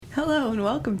Hello and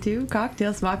welcome to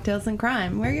Cocktails, Mocktails, and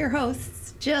Crime. We're your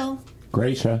hosts, Jill.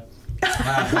 Gracia.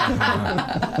 That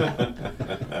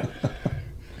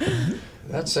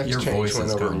sex Your change voice went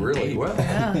has over gone really deep. well.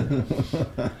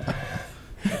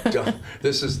 Yeah.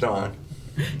 This is Don.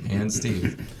 And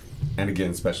Steve. And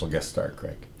again, special guest star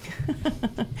Craig.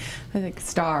 I think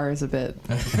star is a bit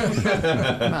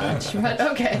much, but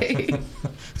okay.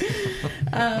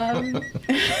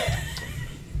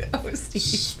 Oh, Steve.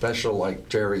 Special like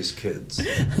Jerry's kids.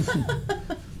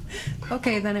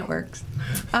 Okay, then it works.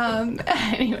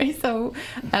 Anyway, so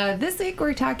this week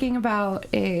we're talking about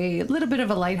a little bit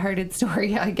of a lighthearted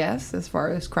story, I guess, as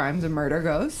far as crimes and murder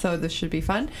goes. So this should be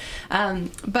fun.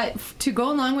 But to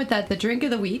go along with that, the drink of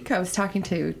the week, I was talking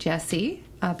to Jesse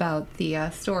about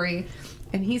the story,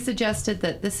 and he suggested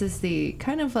that this is the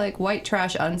kind of like white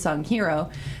trash unsung hero,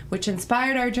 which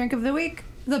inspired our drink of the week,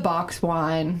 the box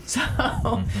wine.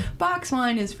 So box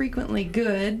wine is frequently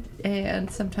good and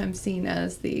sometimes seen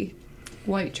as the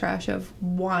white trash of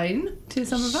wine to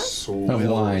some of us. Of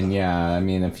wine, yeah. I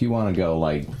mean, if you want to go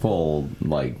like full,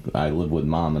 like I live with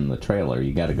mom in the trailer,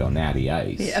 you got to go Natty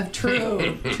Ice. Yeah,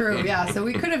 true. Yeah, so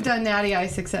we could have done Natty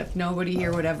Ice, except nobody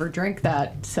here would ever drink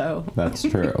that, so That's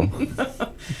true.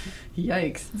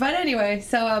 yikes. But anyway,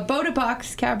 so Boda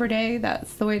Box Cabernet,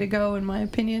 that's the way to go in my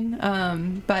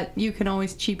opinion. But you can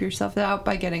always cheap yourself out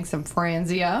by getting some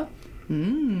Franzia.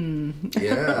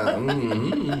 Yeah.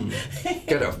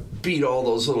 Gotta beat all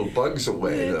those little bugs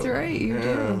away. That's though. right, you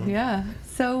do. Yeah.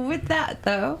 So with that,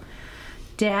 though,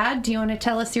 Dad, do you want to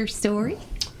tell us your story?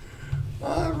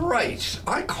 Right.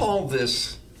 I call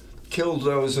this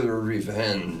Killdozer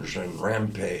Revenge and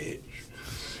Rampage.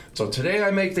 So today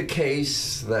I make the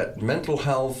case that mental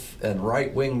health and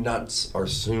right-wing nuts are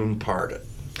soon parted.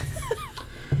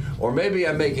 Or maybe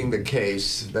I'm making the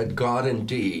case that God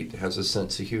indeed has a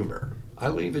sense of humor. I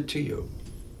leave it to you.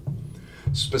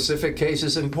 Specific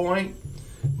cases in point,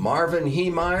 Marvin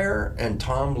Heemeyer and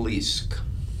Tom Leask.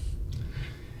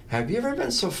 Have you ever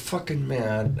been so fucking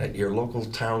mad at your local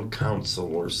town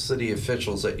council or city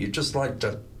officials that you just like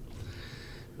to,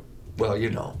 well, you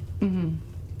know.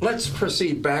 Let's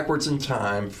proceed backwards in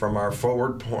time from our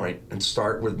forward point and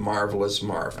start with Marvelous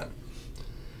Marvin.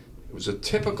 It was a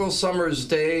typical summer's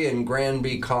day in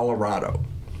Granby, Colorado.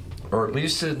 Or at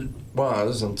least it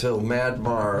was until Mad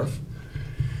Marv,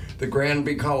 the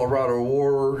Granby, Colorado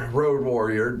road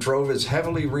warrior, drove his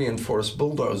heavily reinforced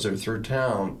bulldozer through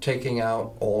town, taking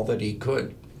out all that he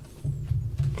could.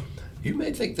 You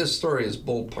may think this story is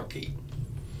bullpucky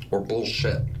or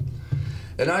bullshit.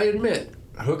 And I admit,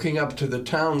 hooking up to the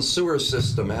town sewer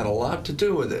system had a lot to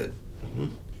do with it.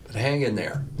 But hang in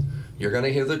there. You're going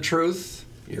to hear the truth.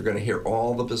 You're going to hear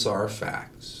all the bizarre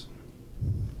facts.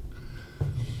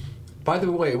 By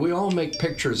the way, we all make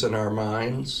pictures in our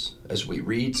minds as we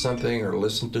read something or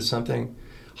listen to something.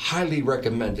 Highly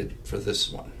recommended for this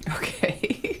one.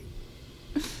 Okay.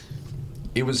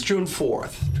 It was June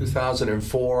 4th,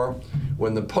 2004,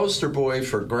 when the poster boy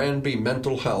for Granby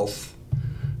Mental Health,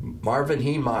 Marvin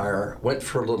Heemeyer, went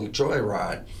for a little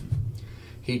joyride.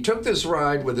 He took this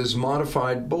ride with his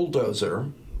modified bulldozer,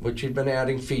 which he'd been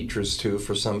adding features to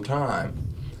for some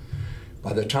time.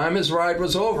 By the time his ride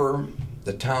was over,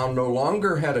 the town no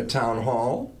longer had a town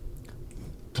hall,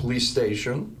 police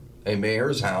station, a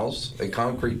mayor's house, a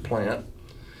concrete plant,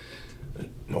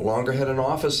 no longer had an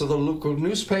office of the local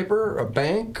newspaper, a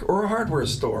bank, or a hardware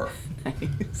store.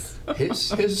 Nice.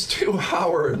 His 2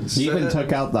 hours. He even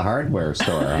took out the hardware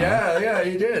store. Huh? Yeah,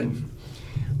 he did.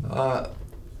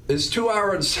 His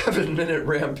 2-hour and 7-minute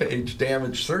rampage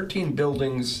damaged 13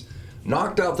 buildings,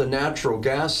 knocked out the natural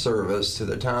gas service to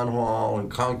the town hall and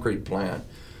concrete plant.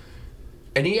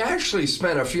 And he actually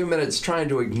spent a few minutes trying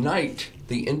to ignite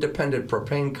the independent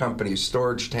propane company's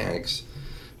storage tanks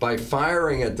by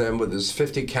firing at them with his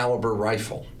 .50 caliber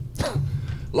rifle.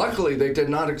 Luckily, they did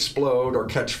not explode or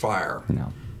catch fire.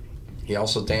 No. He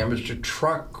also damaged a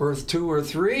truck or 2 or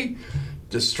 3,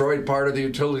 destroyed part of the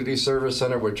utility service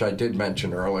center, which I did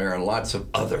mention earlier, and lots of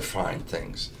other fine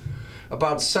things.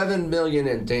 About $7 million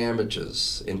in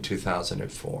damages in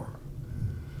 2004.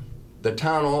 The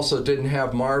town also didn't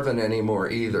have Marvin anymore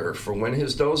either, for when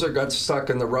his dozer got stuck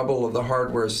in the rubble of the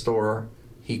hardware store,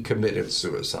 he committed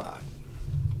suicide.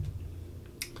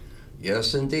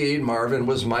 Yes, indeed, Marvin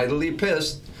was mightily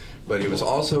pissed, but he was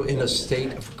also in a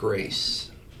state of grace.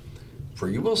 For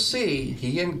you will see,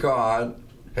 he and God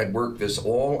had worked this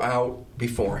all out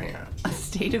beforehand. A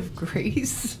state of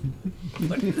grace?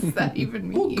 What does that even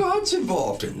mean? Well, God's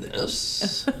involved in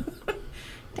this.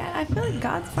 Dad, I feel like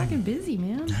God's fucking busy,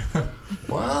 man.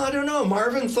 Well, I don't know.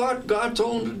 Marvin thought God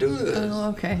told him to do this. Oh,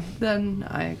 okay. Then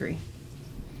I agree.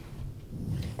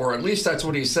 Or at least that's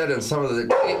what he said in some of the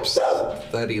tapes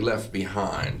that he left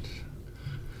behind.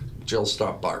 Jill,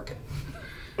 stop barking.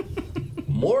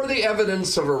 More the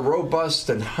evidence of a robust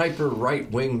and hyper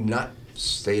right-wing nut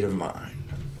state of mind.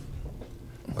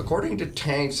 According to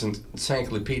Tanks and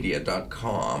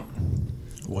Encyclopedia.com,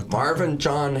 Marvin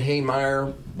John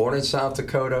Haymeyer, born in South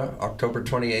Dakota, October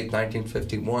 28,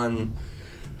 1951,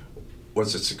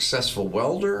 was a successful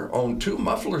welder, owned 2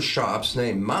 muffler shops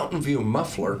named Mountain View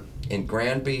Muffler in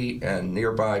Granby and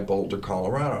nearby Boulder,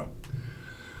 Colorado.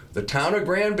 The town of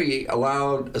Granby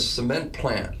allowed a cement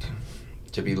plant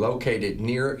to be located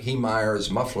near Heymeyer's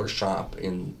muffler shop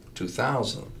in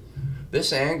 2000.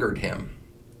 This angered him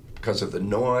because of the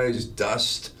noise,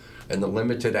 dust, and the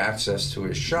limited access to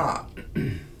his shop.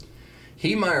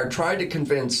 Heymeyer tried to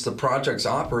convince the project's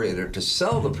operator to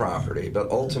sell the property, but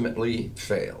ultimately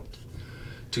failed.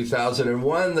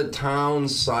 2001, the town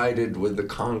sided with the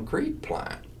concrete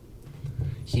plant.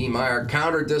 Heymeyer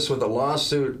countered this with a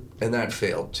lawsuit, and that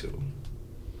failed too.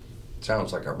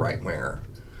 Sounds like a right-winger.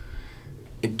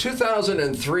 In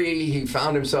 2003, he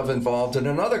found himself involved in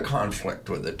another conflict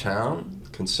with the town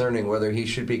concerning whether he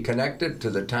should be connected to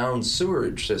the town's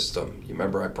sewerage system. You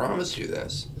remember I promised you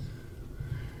this.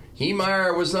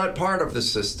 Heymeyer was not part of the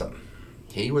system.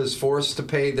 He was forced to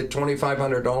pay the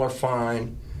 $2,500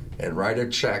 fine and write a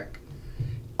check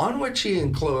on which he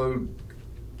enclosed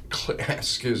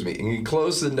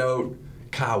the note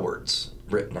 "cowards"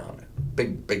 written on it,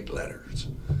 big letters.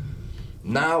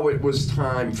 Now it was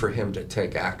time for him to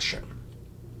take action.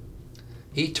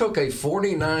 He took a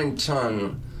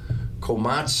 49-ton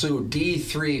Komatsu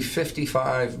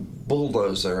D355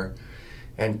 bulldozer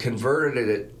and converted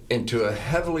it into a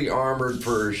heavily armored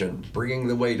version, bringing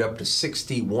the weight up to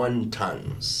 61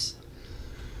 tons.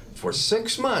 For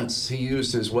 6 months, he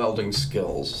used his welding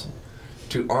skills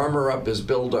to armor up his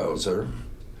bulldozer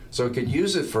so he could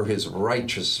use it for his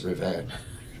righteous revenge.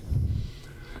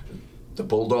 The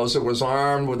bulldozer was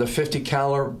armed with a 50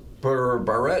 caliber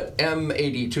Barrett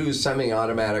M82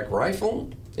 semi-automatic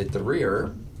rifle at the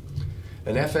rear,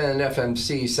 an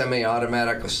FN-FMC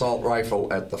semi-automatic assault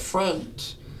rifle at the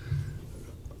front,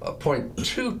 a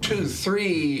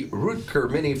 .223 Rutger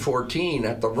Mini 14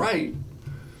 at the right.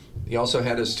 He also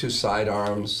had his 2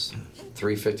 sidearms,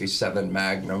 .357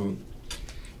 Magnum,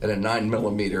 and a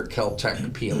 9mm Kel-Tec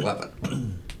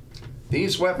P11.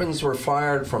 These weapons were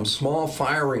fired from small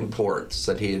firing ports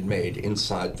that he had made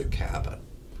inside the cabin.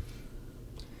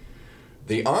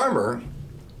 The armor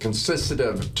consisted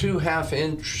of 2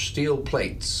 half-inch steel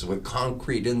plates with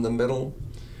concrete in the middle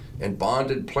and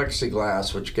bonded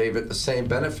plexiglass, which gave it the same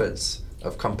benefits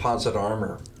of composite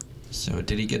armor. So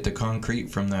did he get the concrete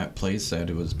from that place that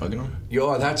it was bugging him?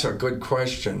 Yo, that's a good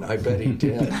question. I bet he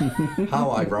did.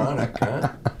 How ironic,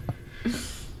 huh?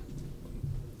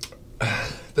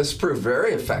 This proved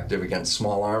very effective against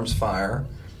small arms fire,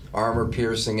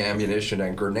 armor-piercing ammunition,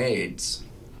 and grenades.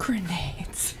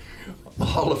 Grenades.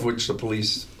 All of which the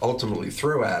police ultimately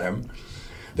threw at him.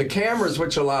 The cameras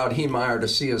which allowed Heymeyer to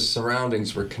see his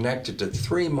surroundings were connected to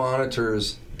 3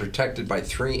 monitors protected by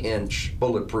 3-inch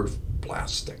bulletproof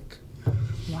plastic.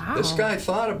 Wow. This guy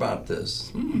thought about this.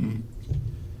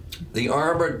 The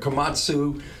armored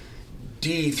Komatsu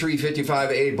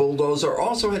D355A bulldozer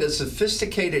also had a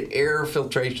sophisticated air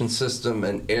filtration system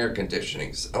and air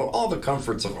conditioning. All the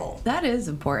comforts of home. That is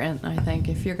important, I think.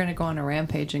 If you're going to go on a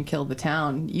rampage and kill the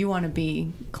town, you want to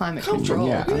be climate controlled.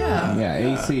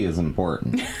 Yeah, AC is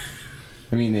important.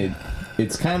 I mean,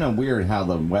 it's kind of weird how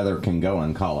the weather can go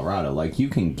in Colorado. Like, you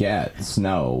can get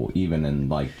snow even in,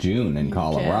 like, June in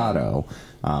Colorado,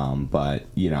 but,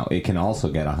 you know, it can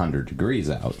also get 100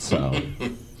 degrees out, so...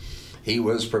 He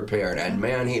was prepared, and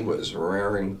man, he was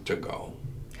raring to go.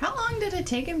 How long did it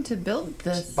take him to build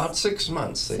this? About 6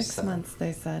 months, they said. 6 months,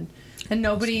 they said. And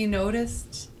nobody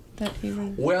noticed that he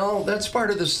was... Well, that's part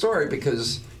of the story,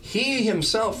 because he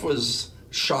himself was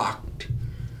shocked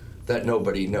that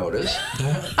nobody noticed.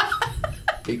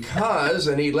 Because,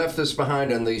 and he left this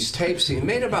behind on these tapes, he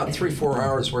made about 3-4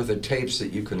 hours worth of tapes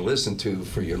that you can listen to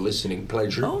for your listening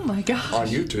pleasure. Oh my gosh. On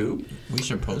YouTube. We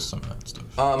should post some of that stuff.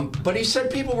 But he said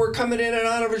people were coming in and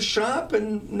out of his shop,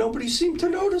 and nobody seemed to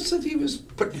notice that he was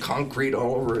putting concrete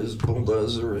all over his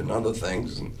bulldozer and other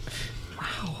things. And,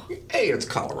 Wow. hey, it's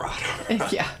Colorado.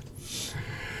 Yeah.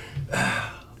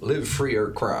 Live free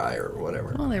or cry or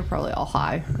whatever. Well, they were probably all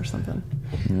high or something.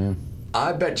 Yeah.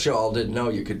 I bet y'all didn't know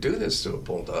you could do this to a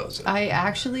bulldozer. I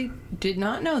actually did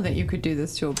not know that you could do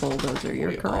this to a bulldozer.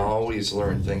 You're We correct. always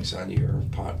learn things on your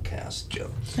podcast,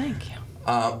 Jill. Thank you.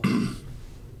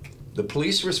 The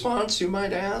police response, you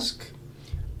might ask?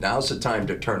 Now's the time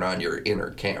to turn on your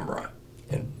inner camera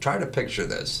and try to picture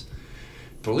this.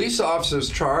 Police officers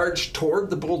charged toward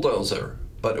the bulldozer,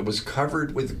 but it was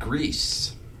covered with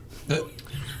grease,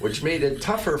 which made it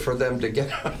tougher for them to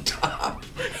get on top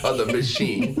of the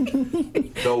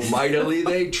machine. Though mightily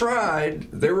they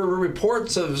tried, there were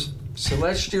reports of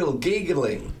celestial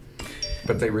giggling,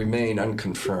 but they remain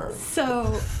unconfirmed.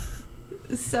 So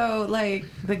like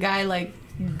the guy like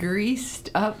greased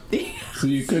up the. So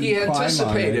you could He climb on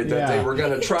anticipated it. that they Yeah. were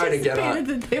going to try to get on.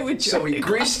 Anticipated that they would So try he to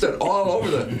greased it all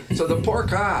over So the poor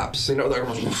cops, they're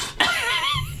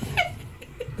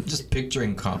Just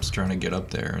picturing cops trying to get up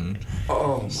there and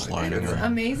oh my sliding goodness. around.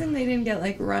 Amazing they didn't get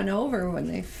like run over when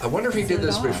they. I wonder if he did slid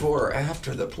this off. before or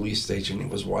after the police station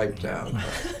was wiped out.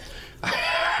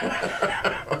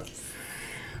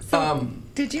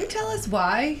 Did you tell us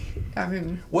why? I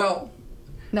mean, Well,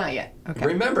 not yet. Okay.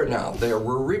 remember now, there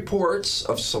were reports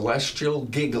of celestial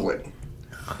giggling,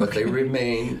 but they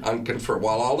remain unconfirmed.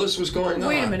 While all this was going on,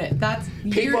 Wait a minute. That's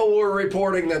people were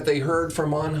reporting that they heard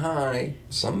from on high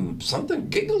something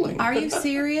giggling. Are you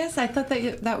serious? I thought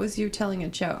that was you telling a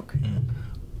joke.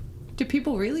 Do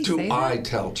people really say Do I that?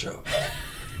 tell jokes?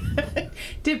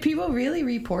 Did people really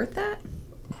report that?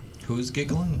 Who's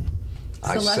giggling?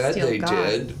 I said Celestial they God.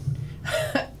 did.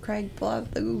 Craig, pull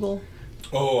out the Google.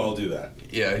 Oh, I'll do that.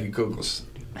 Yeah, he Googles.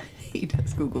 He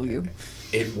does Google you.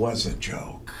 It was a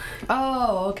joke.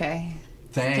 Oh, okay.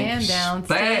 Thanks. Stand down.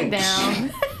 Stand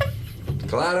Thanks. down.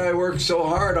 Glad I worked so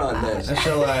hard on this.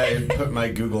 Shall I put my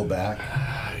Google back?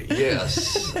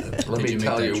 Yes. Let Did me you make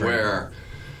tell that you trade? where.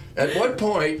 At what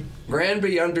point,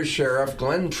 Granby Undersheriff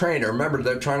Glenn Traynor, remember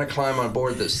they're trying to climb on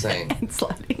board this thing, And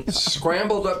sliding off.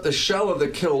 scrambled up the shell of the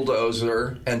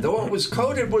killdozer, and though it was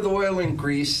coated with oil and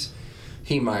grease,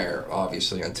 Heemeyer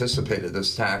obviously anticipated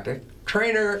this tactic.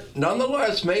 Traynor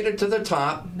nonetheless made it to the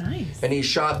top, Nice. and he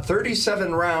shot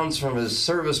 37 rounds from his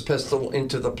service pistol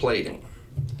into the plating.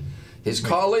 His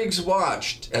colleagues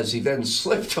watched as he then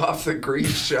slipped off the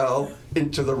grease shell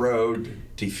into the road,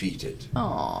 defeated.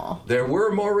 Aw. There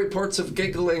were more reports of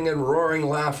giggling and roaring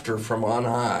laughter from on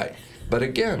high, but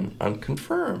again,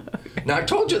 unconfirmed. Now, I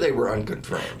told you they were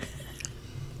unconfirmed.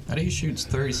 How do you shoot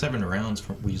 37 rounds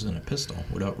from using a pistol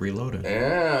without reloading?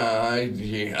 Yeah, I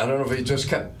don't know if he just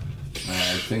kept,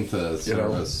 I think the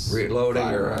service reloading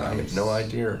or I firearms- have no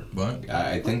idea. What?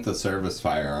 I think the service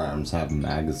firearms have a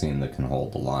magazine that can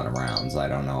hold a lot of rounds. I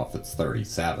don't know if it's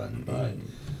 37, but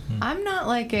I'm not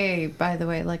like by the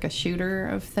way, like a shooter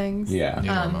of things. yeah.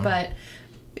 Yeah. I'm not. But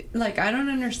like, I don't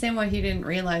understand why he didn't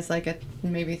realize, like, at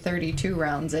maybe 32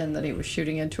 rounds in, that he was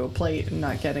shooting into a plate and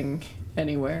not getting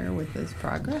anywhere with his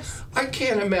progress. I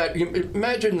can't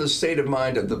imagine the state of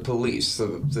mind of the police.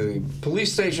 The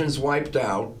police station's wiped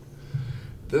out.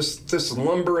 This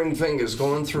lumbering thing is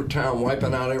going through town,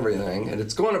 wiping out everything, and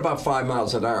it's going about 5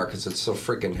 miles an hour because it's so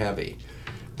freaking heavy.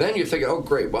 Then you think, oh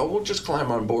great, well we'll just climb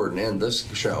on board and end this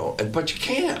show, but you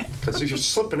can't because you're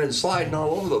slipping and sliding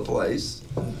all over the place.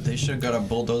 They should have got a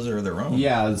bulldozer of their own.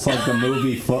 Yeah, it's like the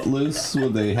movie Footloose where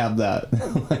they have that.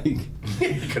 Like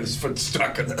Get his foot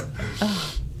stuck in it.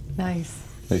 Nice.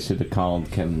 they should have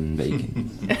called Kevin Bacon.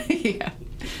 Yeah.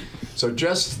 So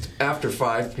just after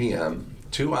 5 p.m.,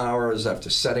 2 hours after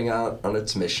setting out on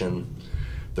its mission,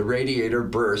 the radiator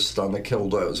burst on the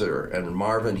killdozer, and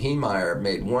Marvin Heemeyer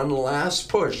made one last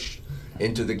push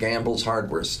into the Gamble's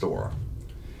hardware store,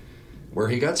 where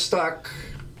he got stuck,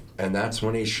 and that's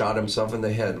when he shot himself in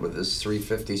the head with his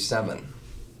 .357.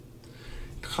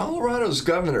 Colorado's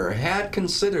governor had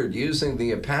considered using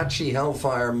the Apache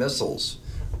Hellfire missiles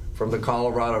from the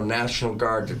Colorado National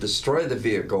Guard to destroy the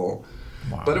vehicle,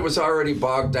 but it was already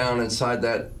bogged down inside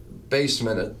that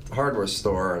basement at the hardware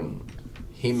store, and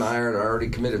Heemeyer had already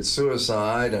committed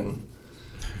suicide, and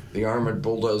the armored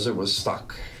bulldozer was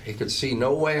stuck. He could see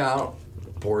no way out.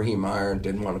 Poor Heemeyer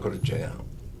didn't want to go to jail.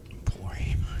 Poor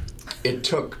him. It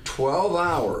took 12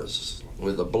 hours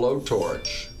with a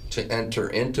blowtorch to enter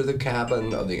into the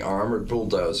cabin of the armored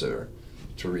bulldozer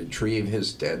to retrieve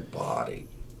his dead body.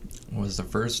 Was the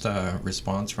first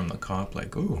response from the cop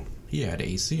like, ooh, he had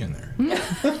AC in there?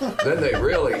 Then they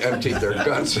really emptied their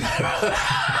guns.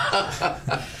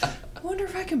 I wonder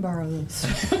if I can borrow those.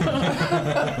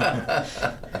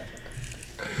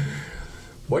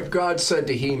 What God said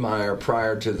to Heemeyer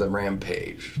prior to the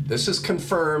rampage. This is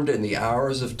confirmed in the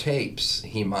hours of tapes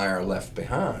Heemeyer left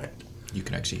behind. You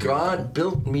can actually hear God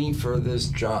built me for this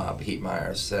job,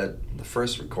 Heemeyer said in the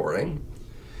first recording.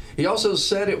 He also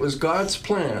said it was God's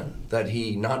plan that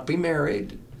he not be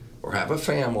married or have a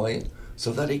family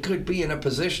so that he could be in a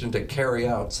position to carry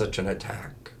out such an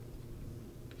attack.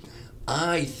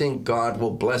 I think God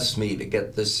will bless me to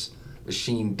get this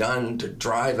machine done, to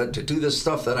drive it, to do the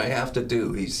stuff that I have to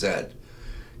do, he said.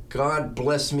 God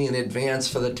bless me in advance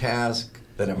for the task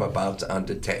that I'm about to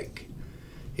undertake.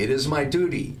 It is my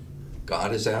duty.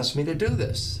 God has asked me to do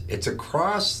this. It's a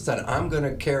cross that I'm going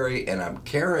to carry, and I'm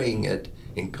carrying it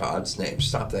in God's name.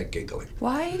 Stop that giggling.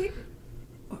 Why?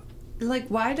 Like,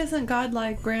 why doesn't God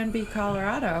like Granby,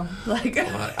 Colorado? Like,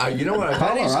 You know what? I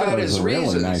bet he's got Colorado his is a really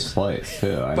reasons. nice place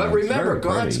too. But I mean, it's remember, very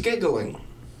God's pretty. giggling.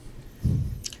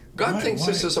 God Why- thinks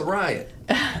this why? is a riot.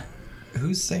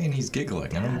 Who's saying he's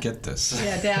giggling? I don't get this.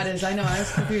 yeah, Dad is. I know. I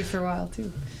was confused for a while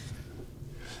too.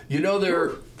 You know,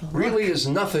 there really is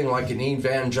nothing like an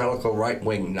evangelical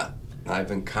right-wing nut. I've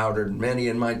encountered many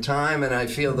in my time, and I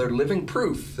feel they're living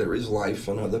proof there is life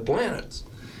on other planets.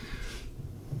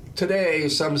 Today,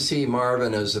 some see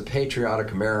Marvin as a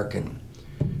patriotic American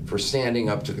for standing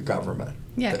up to the government.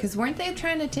 Yeah, because weren't they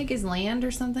trying to take his land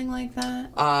or something like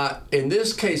that? In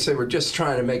this case, they were just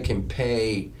trying to make him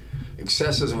pay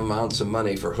excessive amounts of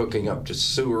money for hooking up to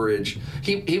sewerage.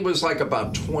 He was like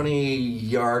about 20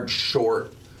 yards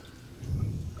short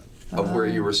of where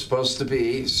you were supposed to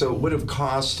be, so it would have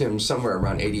cost him somewhere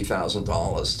around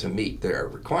 $80,000 to meet their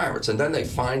requirements, and then they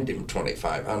fined him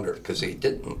 $2,500 because he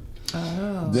didn't.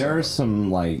 There are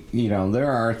some, like, you know,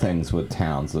 there are things with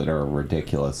towns that are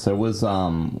ridiculous. There was,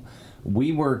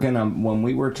 we were gonna, when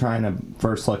we were trying to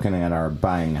first looking at our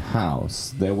buying a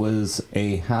house, there was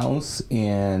a house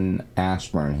in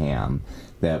Ashburnham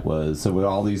that was, so with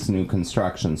all these new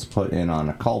constructions put in on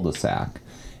a cul-de-sac.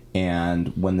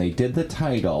 And when they did the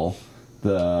title,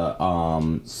 the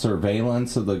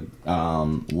surveillance of the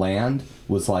land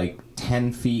was like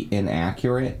 10 feet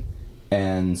inaccurate.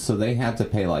 And so they had to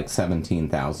pay like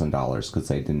 $17,000 because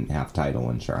they didn't have title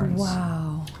insurance.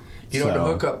 Wow. You know, to So-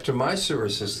 hook up to my sewer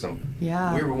system,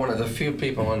 Yeah. we were one of the few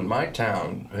people in my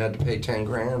town who had to pay 10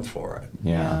 grand for it.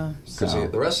 Yeah. Because So,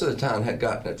 the rest of the town had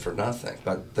gotten it for nothing,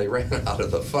 but they ran out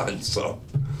of the funds, so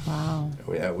Wow.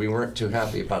 yeah, we weren't too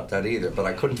happy about that either. But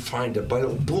I couldn't find a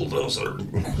bulldozer.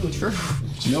 True.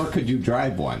 nor could you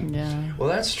drive one. Yeah. Well,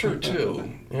 that's true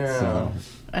too. Yeah. So,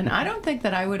 And I don't think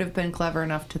that I would have been clever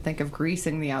enough to think of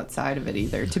greasing the outside of it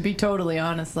either. To be totally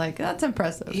honest, like, that's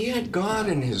impressive. He had God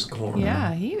in his corner.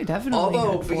 Yeah, he definitely.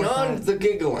 Although had beyond forethought. the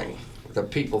giggling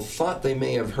that people thought they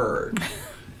may have heard,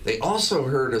 they also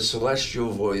heard a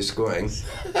celestial voice going,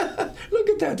 "Look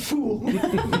at that fool."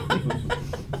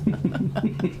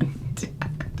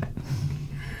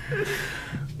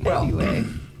 Well, Anyway.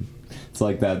 it's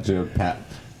like that joke,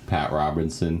 Pat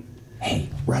Robinson. Hey,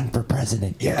 run for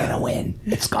president. You're Yeah. gonna win.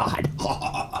 It's God.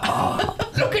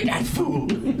 look at that fool.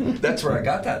 That's where I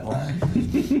got that line.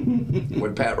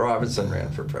 When Pat Robinson ran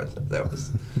for president, that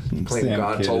was claimed Sam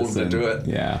God told him to Kinison. do it.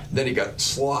 Yeah. Then he got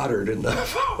slaughtered in the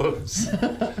votes.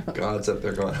 God's up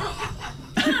there going,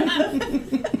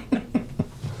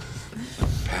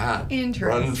 Pat,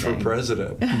 run for Interesting.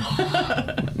 president.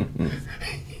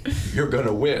 You're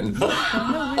gonna win.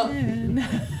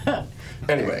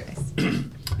 Anyway,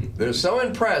 they're so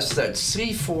impressed that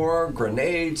C4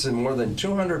 grenades and more than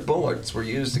 200 bullets were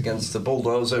used against the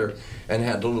bulldozer and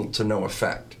had little to no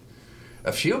effect.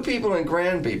 A few people in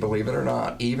Granby, believe it or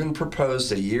not, even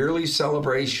proposed a yearly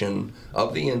celebration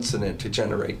of the incident to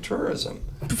generate tourism.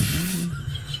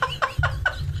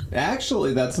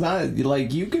 Actually, that's not,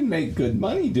 like, you can make good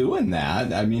money doing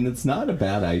that. I mean, it's not a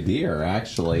bad idea,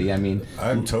 actually. I mean,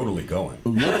 I'm totally going.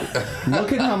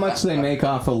 look at how much they make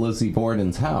off of Lizzie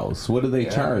Borden's house. What do they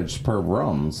charge per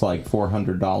room? It's like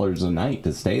 $400 a night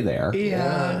to stay there.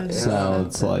 Yeah. So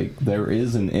it's like there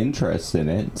is an interest in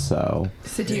it. So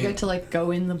So do you get to like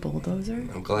go in the bulldozer?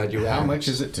 I'm glad you How asked. much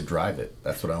is it to drive it?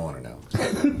 That's what I want to know.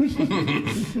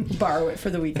 Borrow it for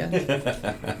the weekend.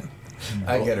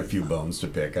 I get a few bones to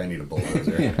pick. I need a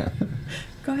bulldozer.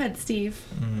 Go ahead, Steve.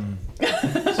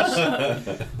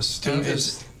 Steve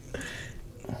is...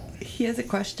 He has a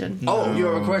question. Oh, you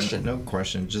have a question? No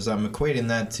question. Just I'm equating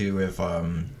that to if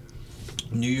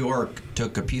New York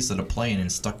took a piece of the plane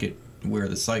and stuck it where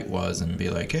the site was and be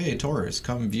like, hey, tourists,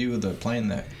 come view the plane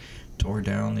that tore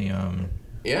down the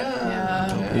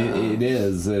Yeah. it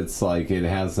is. It's like it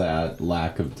has that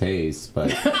lack of taste. But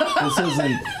this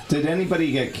isn't. Did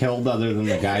anybody get killed other than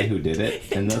the guy who did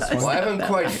it in this Well, I one? haven't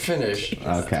quite finished.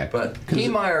 Okay. But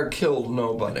Heemeyer killed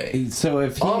nobody. So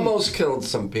if he, Almost killed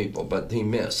some people, but he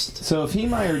missed. So if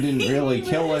Heemeyer didn't really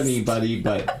kill anybody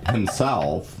but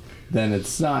himself, then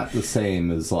it's not the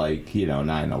same as, like,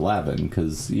 9/11,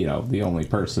 because the only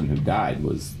person who died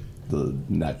was the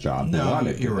nut job who No,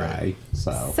 wanted to you're die.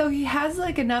 right. So he has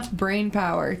like enough brain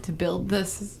power to build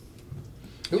this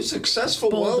He was a successful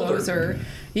welder. bulldozer.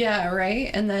 Yeah, right?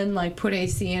 And then like put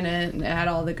AC in it and add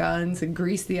all the guns and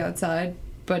grease the outside.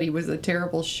 But he was a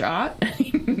terrible shot and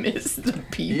he missed the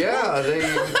people. Yeah, they,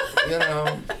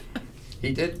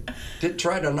 He did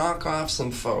try to knock off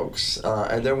some folks.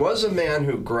 And there was a man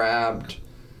who grabbed,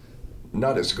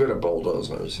 not as good a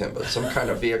bulldozer as him, but some kind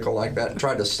of vehicle like that and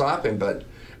tried to stop him. But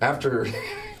after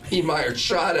Heemeyer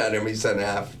shot at him, he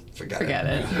said, forget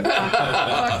it. Fuck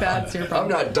that's your I'm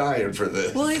problem. not dying for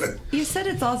this. Well, you said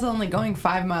it's also only going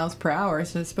 5 miles per hour,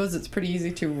 so I suppose it's pretty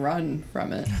easy to run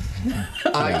from it.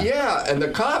 Yeah, and the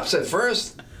cops at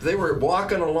first, they were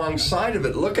walking alongside of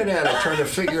it, looking at it, trying to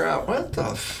figure out, what the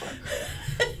fuck?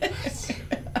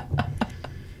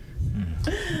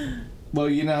 Well,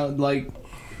 you know, like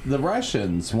the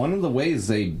Russians, one of the ways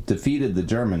they defeated the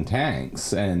German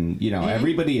tanks, and, you know,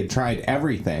 everybody had tried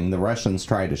everything, the Russians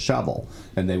tried a shovel.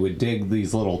 And they would dig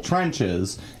these little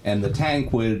trenches, and the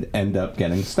tank would end up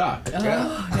getting stuck.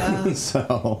 Yeah.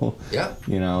 So, Yeah.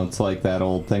 you know, it's like that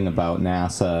old thing about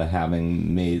NASA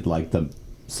having made, like, the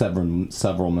several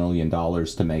 $1 million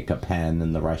to make a pen,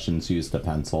 and the Russians used a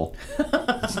pencil.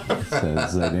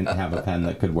 Says they didn't have a pen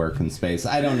that could work in space.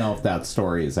 I don't know if that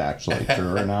story is actually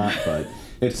true or not, but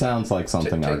it sounds like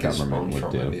something our Take his government phone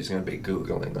would from him. do. He's going to be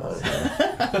Googling on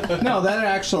it. No, that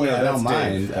actually I don't that's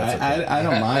mind. Dave. That's okay. I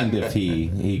don't mind if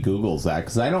he Googles that,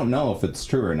 because I don't know if it's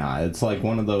true or not. It's like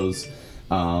one of those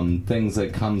things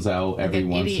that comes out every an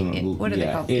once idiot, in a what are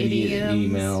they called? idiot Idioms?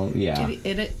 email. Yeah.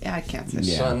 I can't say.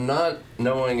 Yeah. So not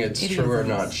knowing it's true or Idioms.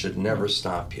 not should never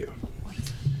stop you.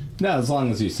 No, as long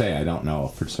as you say I don't know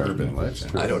for certain. Urban if it's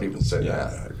legend. true. I don't even say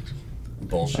that.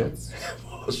 Bullshit.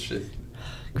 Bullshit.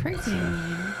 Crazy.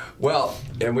 Well,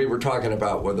 and we were talking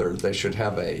about whether they should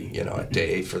have a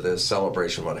day for this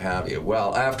celebration, what have you.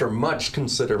 Well, after much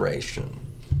consideration,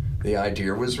 the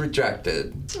idea was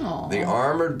rejected. Aw. The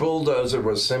armored bulldozer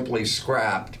was simply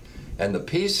scrapped, and the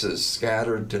pieces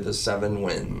scattered to the 7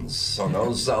 winds, so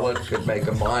no zealot could make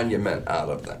a monument out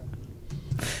of them.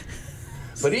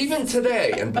 But even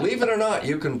today, and believe it or not,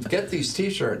 you can get these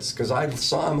T-shirts, because I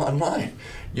saw them online.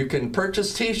 You can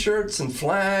purchase T-shirts and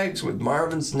flags with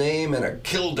Marvin's name and a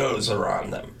killdozer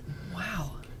on them.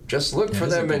 Wow. Just look for That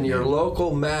is a them in good your name.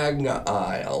 local Magna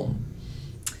aisle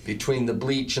between the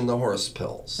bleach and the horse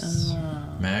pills.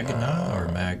 Magna or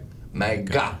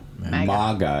Magga.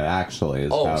 MAGA actually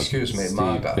is Oh, how excuse me, Steve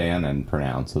MAGA. Bannon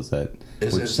pronounces it,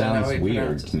 Is which it that how sounds he weird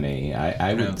pronounces to me.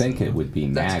 I would Pronounce think it. it would be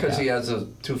That's MAGA. because he has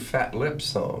two fat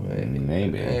lips, though.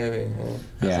 Maybe. yeah.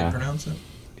 How's Yeah. he pronounce it?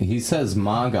 He says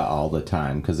MAGA all the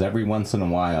time, because every once in a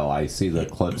while I see the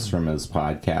clips from his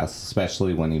podcast,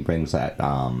 especially when he brings that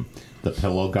the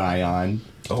pillow guy on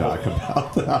to talk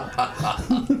about that.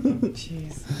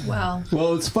 Jeez. Well,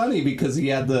 Well, it's funny because he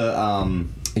had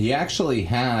he actually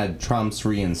had Trump's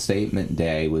reinstatement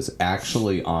day was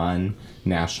actually on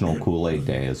National Kool-Aid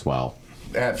Day as well.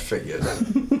 That figured. I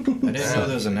didn't know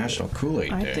there was a National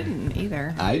Kool-Aid I Day. didn't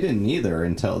either. I didn't either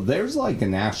until there's like a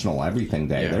National Everything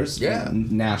Day. Yeah. There's Yeah.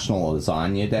 National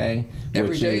Lasagna Day, Every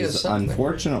which day is is something.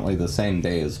 unfortunately the same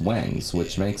day as Wings,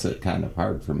 which makes it kind of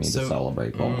hard for me to So-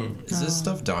 celebrate both. Is this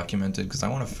stuff documented? Because I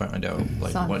want to find out,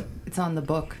 like, what It's on the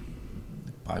book.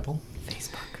 Bible?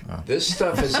 Facebook. This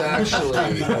stuff is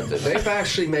actually, they've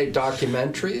actually made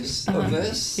documentaries of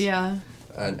this. Yeah.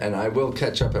 And I will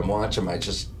catch up and watch them. I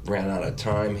just ran out of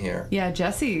time here. Yeah,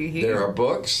 Jesse. There are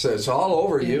books. It's all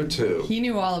over YouTube. He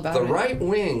knew all about The it. right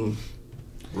wing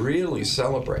really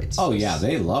celebrates. Oh this. yeah,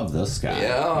 they love this guy.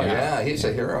 Yeah, he's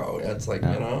a hero. It's like, you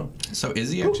know, So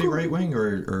is he actually right wing,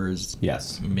 or is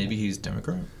Yes. maybe he's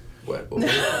Democrat? what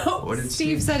What did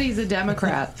Steve said he's a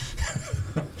Democrat.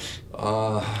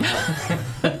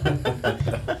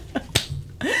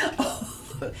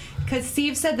 Because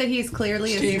Steve said that he's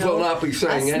clearly Steve will not be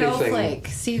saying a anything. snowflake.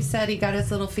 Steve said he got his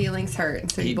little feelings hurt,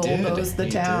 and so he He did. bulldozed the He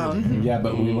town. Yeah,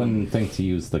 but we wouldn't think to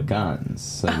use the guns.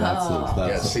 So that's Oh.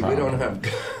 that's Yeah, the see, we don't problem.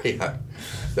 have. Yeah,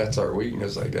 that's our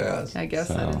weakness, I guess. I guess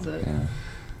So, that is it. yeah.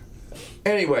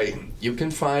 Anyway, you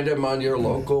can find them on your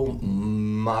local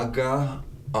MAGA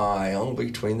aisle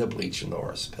between the bleach and the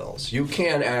horse pills. You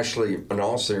can actually, in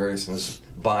all seriousness,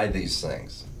 buy these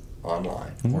things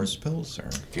online. horse pills or?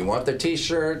 If you want the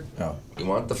T-shirt, Oh, you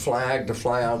want the flag to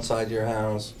fly outside your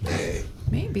house. Hey.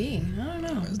 Maybe. I don't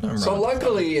know. there's nothing So wrong with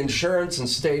luckily, insurance and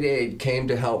state aid came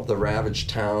to help the ravaged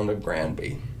town of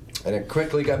Granby, and it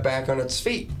quickly got back on its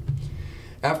feet.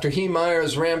 After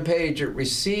Heemeyer's rampage, it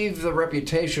received the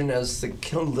reputation as the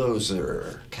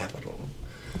killdozer capital.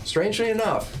 Strangely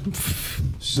enough,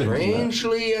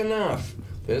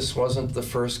 this wasn't the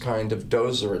first kind of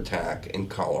dozer attack in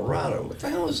Colorado. What the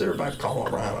hell is there about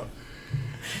Colorado?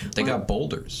 that. They got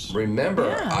boulders. Remember,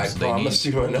 Yeah. I So they promised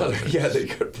need you another. bulldozers. Yeah, they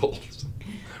could bulldozers.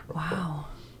 Wow.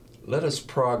 Let us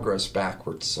progress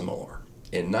backwards some more.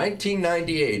 In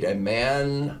 1998, a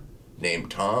man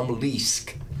named Tom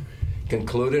Leask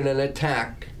concluded an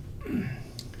attack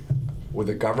with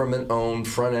a government-owned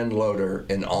front-end loader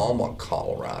in Alma,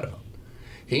 Colorado.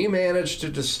 He managed to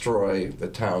destroy the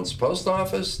town's post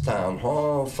office, town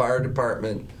hall, fire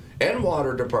department, and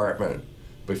water department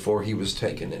before he was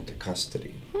taken into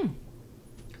custody.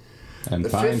 And The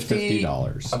fined 50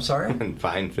 $50. I'm sorry? And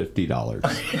fined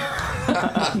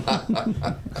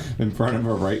 $50 in front of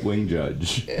a right-wing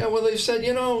judge. Yeah, well, they said,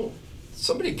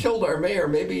 somebody killed our mayor.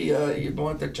 Maybe you'd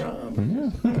want the job.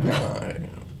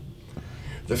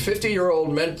 The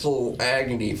 50-year-old mental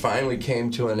agony finally came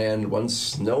to an end one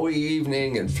snowy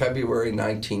evening in February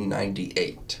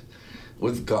 1998.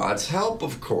 With God's help,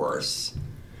 of course.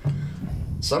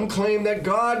 Some claim that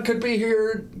God could be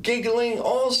heard giggling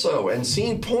also and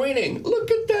seen pointing, "Look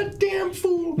at that damn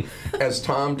fool," as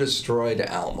Tom destroyed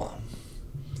Alma.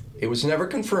 It was never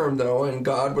confirmed, though, and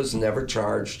God was never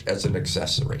charged as an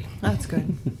accessory. That's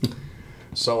good.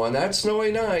 So on that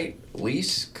snowy night,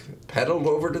 Leask pedaled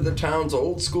over to the town's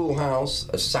old schoolhouse,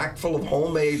 a sack full of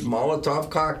homemade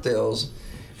Molotov cocktails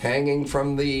hanging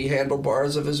from the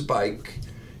handlebars of his bike,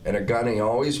 and a gun he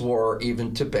always wore,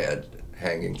 even to bed,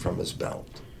 hanging from his belt.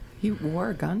 He wore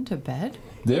a gun to bed?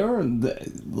 There were,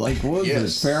 what was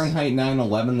Yes. it, Fahrenheit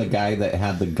 9/11, the guy that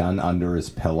had the gun under his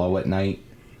pillow at night?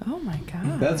 Oh my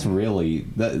god. That's really,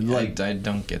 I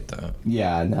don't get that.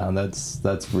 yeah, no,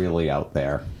 that's really out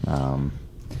there.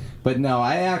 But no,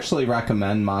 I actually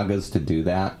recommend MAGAs to do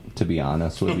that, to be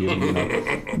honest with you.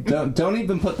 Don't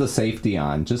even put the safety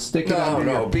on. Just stick it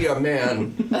under your... Be a man.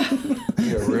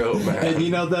 Be a real man.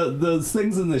 And those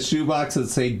things in the shoebox that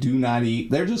say "do not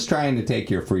eat," they're just trying to take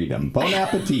your freedom. Bon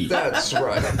appetit. That's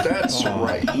right. That's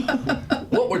right.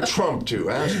 What would Trump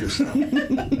do? Ask yourself.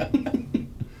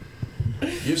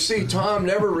 You see, Tom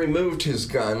never removed his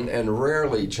gun and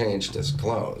rarely changed his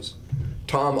clothes.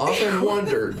 Tom often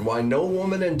wondered why no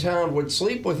woman in town would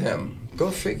sleep with him.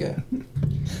 Go figure.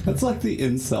 That's like the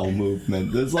incel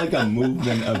movement. There's like a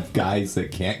movement of guys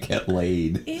that can't get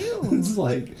laid. Ew. It's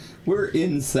like, we're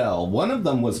incel. One of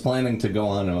them was planning to go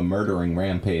on a murdering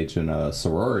rampage in a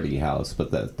sorority house,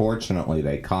 but fortunately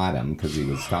they caught him because he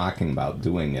was talking about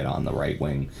doing it on the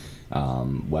right-wing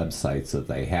websites that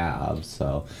they have,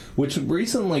 which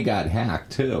recently got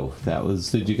hacked too.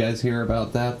 Did you guys hear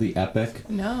about that? The Epic?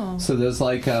 No. So there's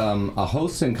like a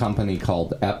hosting company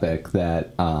called Epic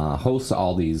that hosts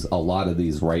a lot of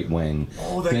these right-wing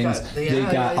things.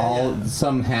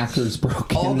 Some hackers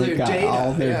broke All in, they their got data,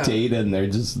 all their data, and they're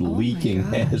just leaking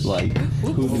gosh. it, like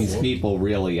who these people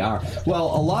really are. Well,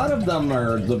 a lot of them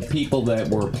are the people that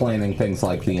were planning things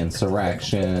like the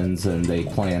insurrections, and they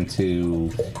plan to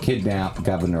kidnap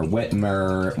Governor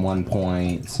Whitmer at one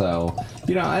point. So,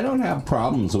 I don't have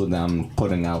problems with them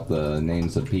putting out the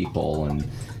names of people.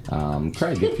 And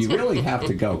Craig, if you really have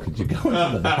to go, could you go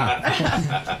into the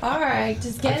back? All right,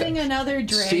 just getting another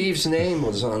drink. Steve's name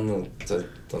was on the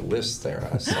list there.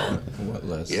 I saw it. What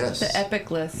list? Yes. The epic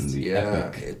list.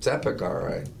 Yeah, it's epic, all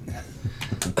right.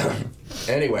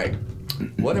 Anyway,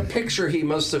 what a picture he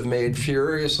must have made,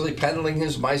 furiously pedaling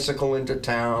his bicycle into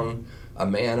town, a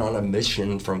man on a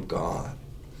mission from God.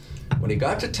 When he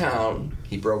got to town,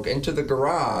 he broke into the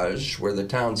garage where the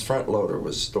town's front loader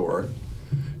was stored,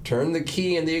 turned the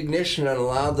key in the ignition, and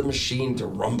allowed the machine to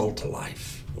rumble to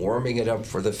life, warming it up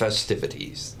for the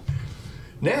festivities.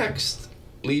 Next,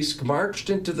 Leask marched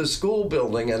into the school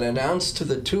building and announced to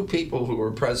the two people who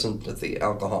were present at the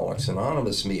Alcoholics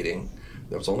Anonymous meeting.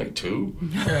 There was only two.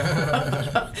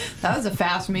 That was a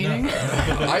fast meeting.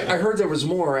 I heard there was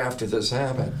more after this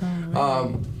happened.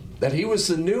 That he was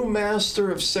the new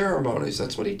master of ceremonies.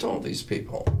 That's what he told these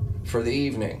people for the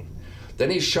evening.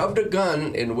 Then he shoved a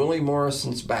gun in Willie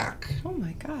Morrison's back. Oh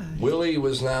my god. Willie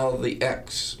was now the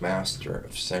ex-master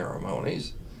of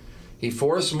ceremonies. He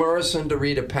forced Morrison to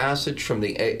read a passage from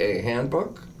the AA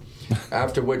handbook,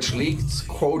 after which Leask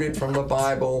quoted from the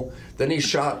Bible. Then he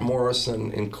shot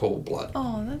Morrison in cold blood.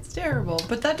 Oh, that's terrible.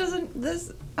 But that doesn't.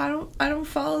 I don't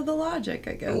follow the logic,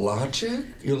 I guess. Logic?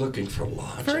 You're looking for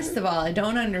logic. First of all, I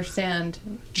don't understand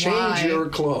Change why, your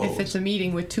clothes. if it's a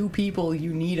meeting with two people,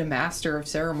 you need a master of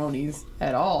ceremonies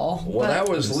at all. Well, But that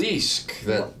was Leask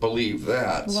that believed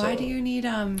that. Why so. do you need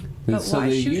But So why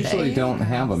they shoot usually AA don't guys?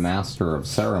 have a master of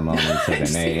ceremonies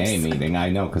at an AA meeting. I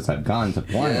know because I've gone to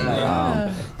plenty.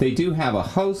 Yeah. They do have a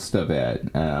host of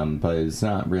it, but it's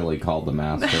not really called the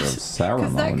master of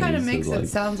ceremonies. Because that kind of makes It's it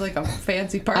sound like a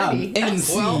fancy party.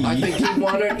 MC. Well, I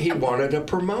think he wanted a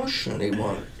promotion. He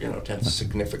wanted, to have a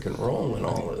significant role in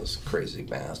all this crazy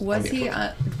mass. Was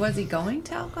he going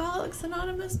to Alcoholics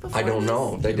Anonymous before? I don't this?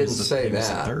 know. They didn't say he was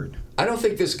the that. third. I don't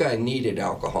think this guy needed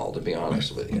alcohol, to be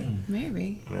honest with you.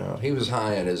 Maybe. No, he was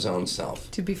high on his own self.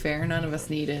 To be fair, none of us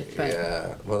need it. But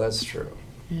Yeah, well, that's true.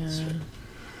 Yeah.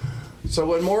 So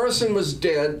when Morrison was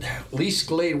dead, Leask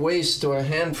laid waste to a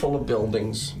handful of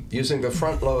buildings, using the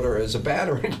front loader as a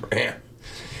battering ram.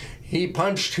 He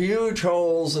punched huge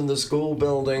holes in the school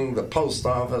building, the post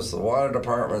office, the water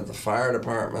department, the fire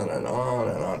department, and on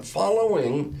and on.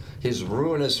 Following his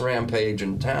ruinous rampage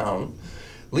in town,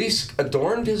 Leask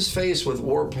adorned his face with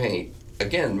war paint.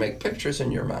 Again, make pictures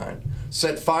in your mind.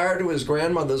 Set fire to his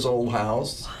grandmother's old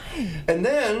house. Why? And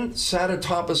then sat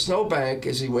atop a snowbank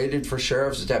as he waited for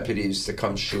sheriff's deputies to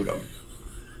come shoot him.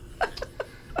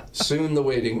 Soon the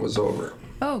waiting was over.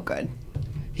 Oh, good.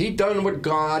 He'd done what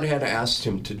God had asked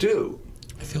him to do.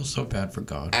 I feel so bad for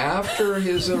God. After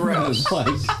his arrest, It's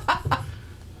like,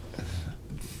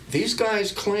 these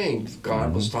guys claimed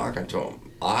God was talking to him.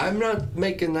 I'm not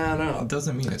making that It up.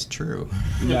 doesn't mean it's true.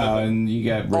 no, and you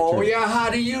got Richard. Oh, yeah, how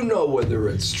do you know whether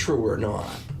it's true or not?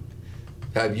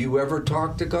 Have you ever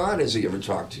talked to God? Has he ever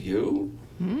talked to you?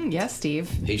 Yes, Steve.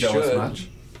 He Jealous should. much?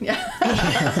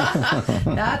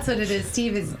 That's what it is.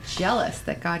 Steve is jealous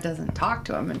that God doesn't talk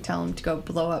to him and tell him to go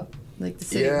blow up like the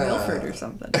city Yeah. of Milford or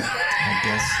something. I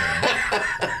guess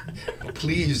so.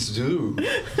 Please do.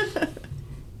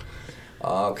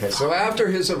 Okay, so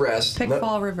after his arrest...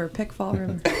 Pickfall River, Pickfall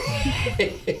River.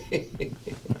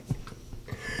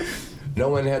 No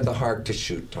one had the heart to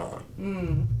shoot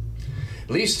Tom.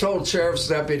 Least told sheriff's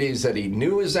deputies that he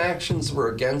knew his actions were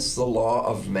against the law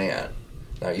of man.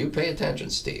 Now you pay attention,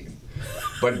 Steve.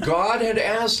 But God had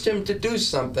asked him to do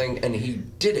something, and he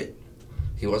did it.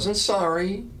 He wasn't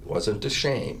sorry, wasn't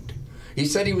ashamed. He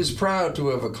said he was proud to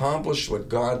have accomplished what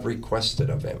God requested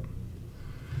of him.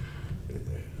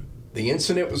 The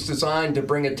incident was designed to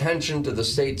bring attention to the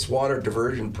state's water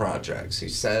diversion projects, he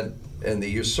said, and the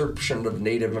usurpation of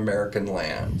Native American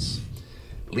lands.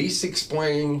 Lease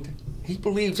explained he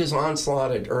believed his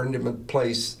onslaught had earned him a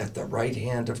place at the right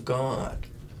hand of God.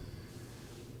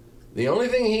 The only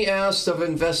thing he asked of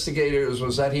investigators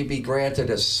was that he be granted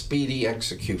a speedy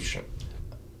execution.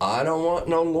 I don't want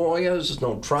no lawyers,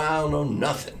 no trial, no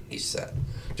nothing, he said.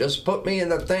 Just put me in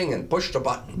the thing and push the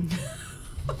button.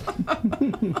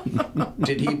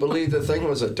 Did he believe the thing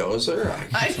was a dozer?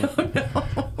 I don't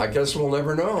know. I guess we'll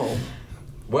never know.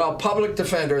 Well, public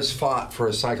defenders fought for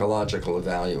a psychological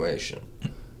evaluation,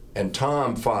 and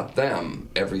Tom fought them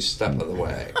every step of the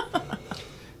way.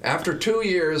 After 2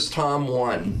 years, Tom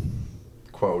won,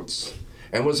 quotes,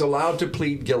 and was allowed to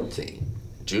plead guilty.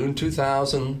 June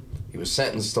 2000, he was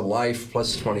sentenced to life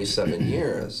plus 27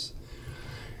 years.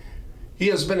 He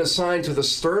has been assigned to the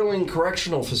Sterling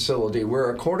Correctional Facility,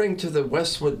 where, according to the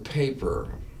Westwood paper,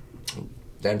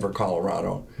 Denver,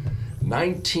 Colorado,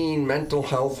 19 mental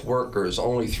health workers,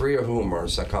 only 3 of whom are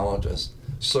psychologists,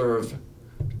 serve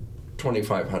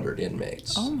 2,500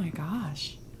 inmates. Oh my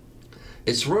gosh.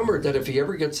 It's rumored that if he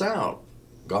ever gets out,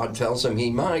 God tells him he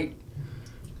might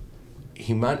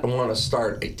want to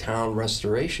start a town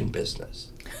restoration business.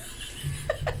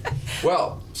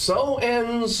 Well, so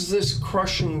ends this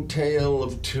crushing tale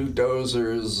of 2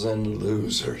 dozers and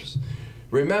losers.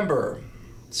 Remember,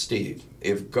 Steve,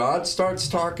 if God starts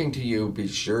talking to you, be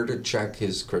sure to check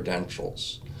his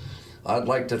credentials. I'd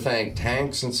like to thank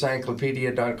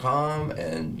TanksEncyclopedia.com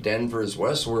and Denver's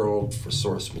Westworld for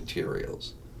source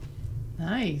materials.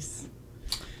 Nice.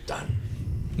 Done.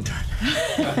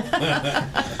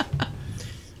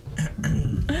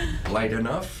 Light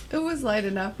enough? It was light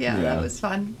enough. Yeah, Yeah. that was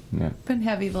fun. Yeah. Been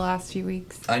heavy the last few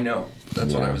weeks. I know.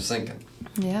 That's what I Yeah. was thinking.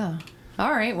 Yeah.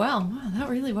 All right. Well, wow, that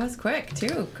really was quick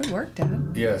too. Good work,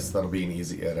 Dad. Yes, that'll be an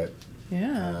easy edit.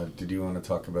 Yeah. Did you want to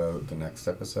talk about the next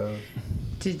episode?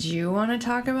 Did you want to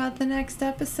talk about the next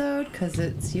episode? Because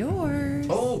it's yours.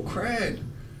 Oh, Craig.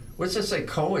 What's it say?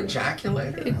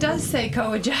 Co-ejaculator? It does say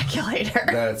co-ejaculator.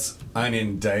 That's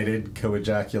unindicted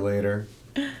co-ejaculator.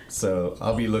 So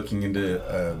I'll be looking into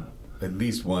at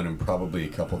least one and probably a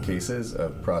couple cases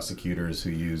of prosecutors who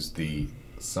used the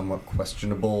somewhat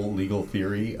questionable legal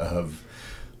theory of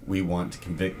we want to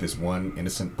convict this one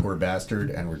innocent poor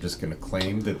bastard and we're just going to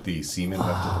claim that the semen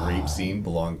left at the rape scene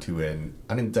belonged to an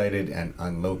unindicted and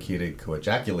unlocated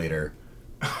co-ejaculator.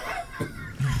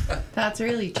 That's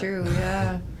really true.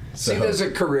 Yeah. See, there's a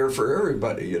career for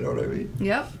everybody, you know what I mean?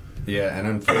 Yep. Yeah, and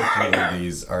unfortunately,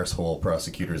 these arsehole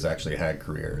prosecutors actually had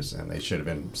careers, and they should have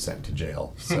been sent to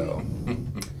jail. So,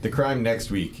 the crime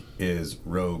next week is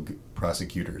rogue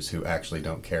prosecutors who actually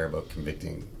don't care about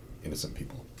convicting innocent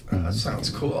people. That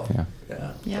sounds cool. Yeah.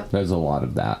 Yeah. Yep. There's a lot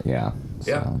of that, yeah.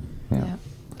 Yeah. So, yeah. Yep.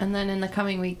 And then in the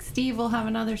coming week, Steve will have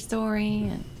another story.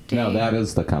 And No, Dave. that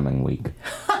is the coming week.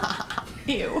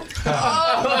 Ew.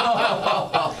 That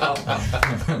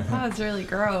was really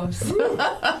gross.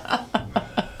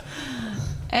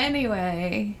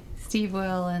 Anyway, Steve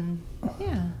will, and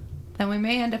yeah. Then we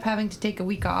may end up having to take a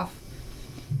week off.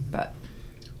 But,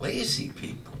 Lazy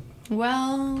people.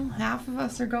 well, half of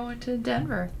us are going to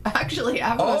Denver. Actually,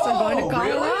 half of us are going to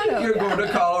Colorado. Really? You're Yeah. going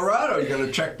to Colorado. You're going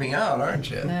to check me out,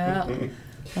 aren't you? Yeah.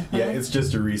 Yeah, it's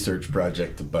just a research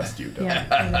project to bust you down.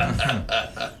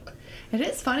 Yeah. It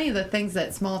is funny the things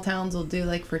that small towns will do,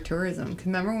 like for tourism. 'Cause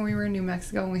remember when we were in New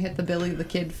Mexico and we hit the Billy the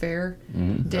Kid Fair That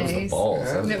was the days? balls.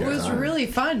 That was a It good was time. really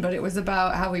fun, but it was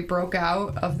about how we broke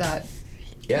out of that,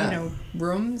 Yeah.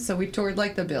 room. So we toured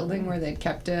like the building where they'd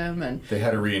kept him, and They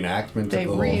had a reenactment they of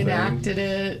the whole thing. reenacted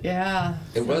it. Yeah.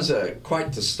 It was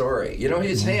quite the story. You know,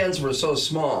 his hands were so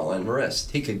small and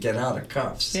wrist, he could get out of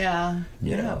cuffs. Yeah.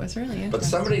 You Yeah, know. it was really interesting. But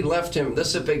somebody left him. This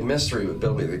is a big mystery with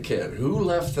Billy the Kid. Who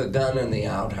left the gun in the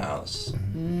outhouse?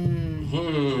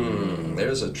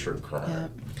 There's a true crime. Yeah.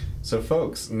 So,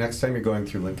 folks, next time you're going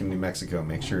through Lincoln, New Mexico,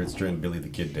 make sure it's during Billy the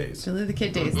Kid days. Billy the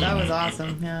Kid days. That was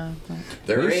awesome. Yeah.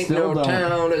 There They ain't still no don't-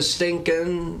 town as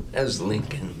stinking as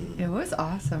Lincoln. It was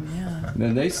awesome. Yeah.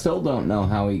 And they still don't know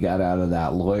how he got out of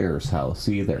that lawyer's house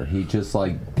either. He just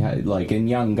like in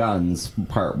Young Guns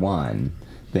Part 1,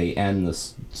 they end the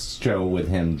show with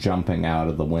him jumping out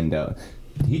of the window.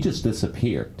 He just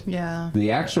disappeared. Yeah.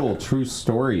 The actual true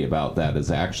story about that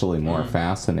is actually more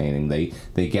fascinating. They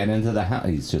get into the house,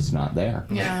 he's just not there.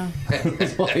 Yeah.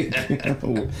 It's like,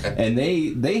 and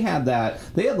they had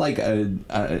like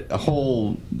a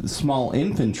whole small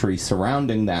infantry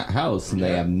surrounding that house, and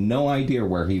they have no idea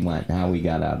where he went, how he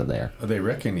got out of there. They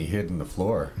reckon he hid in the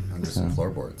floor under some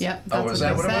floorboards. Yep. Oh, That's was what that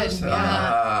they what it said. was? Yeah.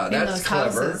 Ah, In that's those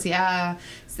clever. houses, yeah.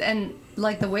 And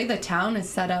like the way the town is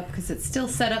set up, because it's still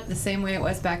set up the same way it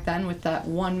was back then with that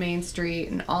one main street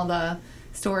and all the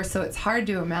stores. So it's hard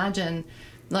to imagine,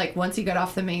 like once you got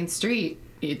off the main street,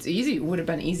 it's easy. It would have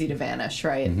been easy to vanish,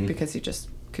 right? Because you just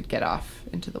could get off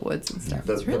into the woods and stuff.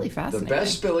 It's really fascinating. The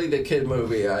best Billy the Kid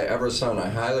movie I ever saw, and I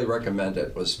highly recommend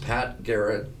it, was Pat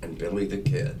Garrett and Billy the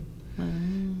Kid.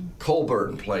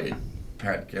 Colburn played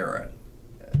Pat Garrett,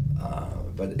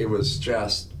 but it was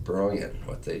just brilliant.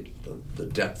 The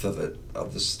depth of it,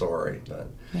 of the story,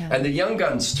 Yeah. and the Young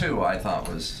Guns too, I thought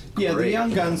was Yeah, the great.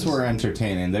 Young Guns were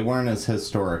entertaining. They weren't as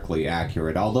historically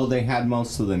accurate, although they had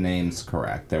most of the names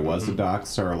correct. There was a Doc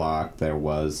Surlock, there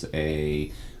was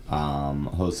a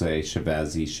Jose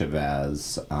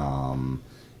Chavez,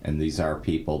 and these are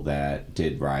people that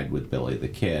did ride with Billy the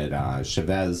Kid.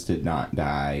 Chavez did not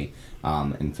die.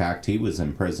 In fact, he was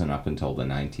in prison up until the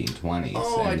 1920s.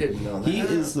 Oh, I and didn't know that. He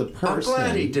is the person. I'm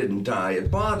glad he didn't die. It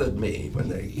bothered me when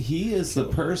they. He is the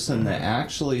person that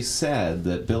actually said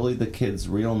that Billy the Kid's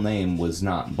real name was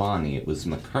not Bonnie, it was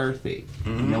McCarthy.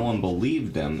 No one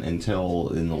believed him until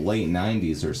in the late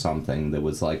 90s or something. There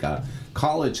was like a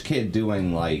college kid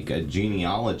doing like a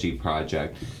genealogy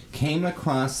project, came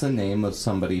across the name of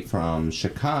somebody from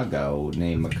Chicago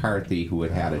named McCarthy who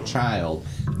had a child,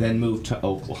 then moved to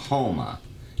Oklahoma.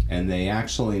 And they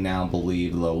actually now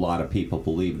believe, though a lot of people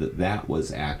believe, that that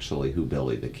was actually who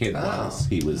Billy the Kid was.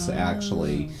 He was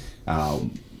actually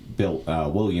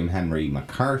William Henry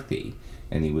McCarthy,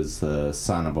 and he was the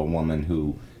son of a woman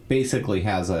who basically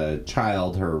has a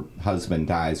child. Her husband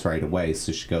dies right away,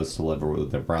 so she goes to live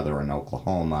with her brother in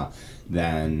Oklahoma.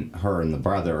 Then her and the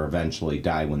brother eventually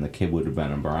die when the kid would have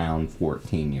been around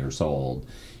 14 years old.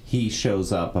 He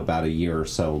shows up about a year or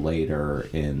so later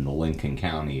in the Lincoln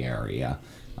County area.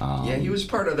 Yeah, he was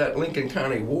part of that Lincoln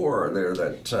County War there.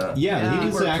 Yeah, he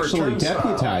was worked for actually Turnstile.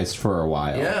 deputized for a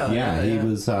while. Yeah, he yeah.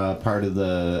 was part of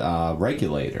the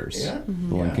regulators, Yeah.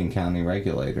 the Lincoln County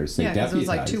regulators. They Yeah, because it was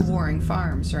like deputized two warring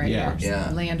farms, right? Yeah. Or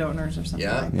Yeah. landowners or something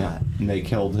Yeah. like Yeah, that. and they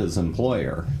killed his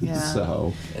employer. Yeah.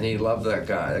 So, And he loved that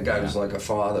guy. That guy was like a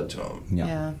father to him. yeah.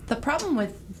 Yeah. The problem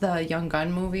with the Young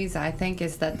Gun movies, I think,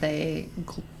 is that they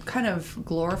kind of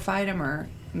glorified him or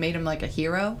made him like a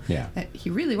hero. Yeah. He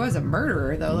really was a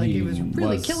murderer, though. Like, he was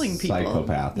really killing people.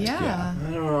 psychopathic. Yeah.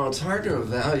 I don't know. It's hard to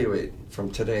evaluate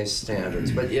from today's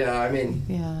standards, but yeah, I mean,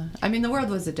 Yeah. I mean, the world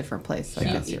was a different place, so I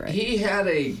Yeah. guess you're right. he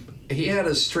had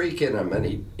a streak in him,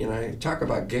 and talk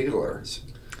about gigglers.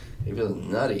 He was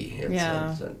nutty.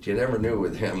 Yeah. You never knew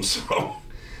with him. So,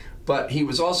 but he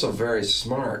was also very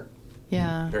smart,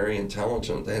 Yeah. very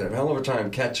intelligent. They had a hell of a time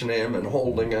catching him and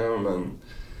holding him, and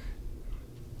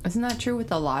Isn't that true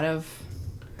with a lot of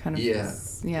kind of Yeah.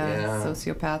 Yeah.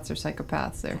 sociopaths or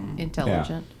psychopaths? They're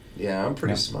intelligent. yeah, I'm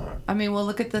pretty Yeah. smart. I mean, well,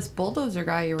 look at this bulldozer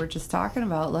guy you were just talking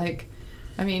about. Like,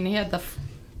 I mean, he had the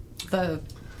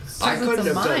I couldn't presence of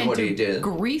have done mind what to he did.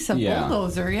 grease a Yeah.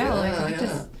 bulldozer. Yeah, like I yeah.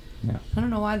 just, Yeah. I don't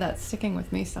know why that's sticking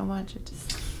with me so much. It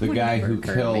just The would guy never who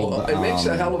occur to me. killed- Well, it makes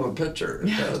a Um, hell of a picture.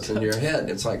 It does in your head.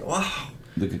 It's like, wow,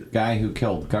 the guy who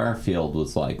killed Garfield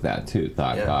was like that too.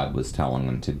 Thought Yeah. God was telling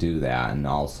him to do that, and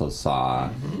also saw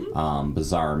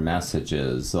bizarre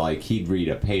messages. Like he'd read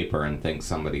a paper and think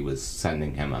somebody was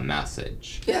sending him a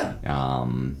message. Yeah.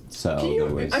 So Can there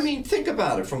you, was, I mean, think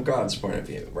about it from God's point of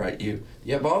view, right? You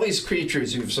have all these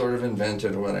creatures you've sort of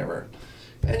invented or whatever,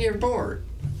 and you're bored.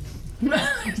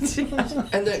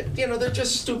 And they're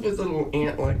just stupid little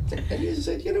ant-like things. And you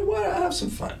said, you know what? I'll have some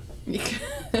fun.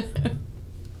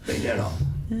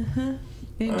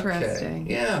 Interesting. Okay.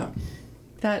 Yeah.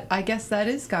 That I guess that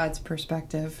is God's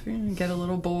perspective. You get a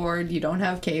little bored. You don't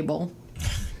have cable.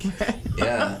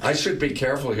 Yeah. I should be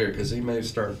careful here because he may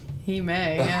start. He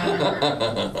may.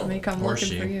 Yeah. May come Or looking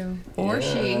she. for you. Or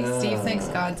she. Yeah. Steve thinks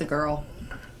God's a girl.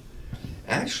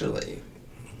 Actually,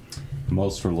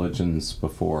 most religions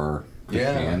before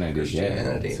Christianity,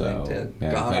 Christianity, did. So, they did. yeah,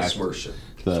 in Goddess fact, worship.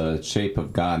 the shape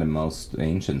of God in most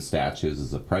ancient statues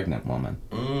is a pregnant woman.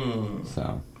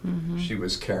 So She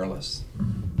was careless.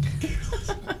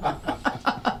 A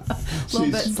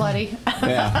little bit slutty.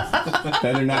 yeah,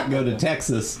 better not go to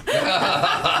Texas.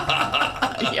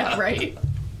 Yeah, right.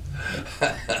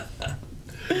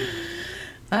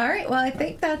 All right. Well, I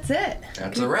think that's it.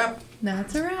 That's a wrap.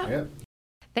 That's a wrap. Yep.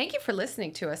 Thank you for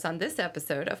listening to us on this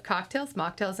episode of Cocktails,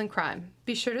 Mocktails, and Crime.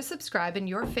 Be sure to subscribe in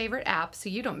your favorite app so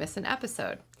you don't miss an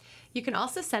episode. You can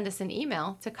also send us an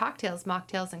email to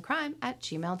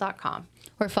cocktailsmocktailsandcrime@gmail.com.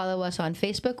 Or follow us on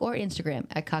Facebook or Instagram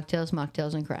at Cocktails,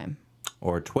 Mocktails, and Crime.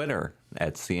 Or Twitter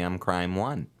at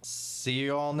CMCrime1. See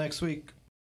you all next week.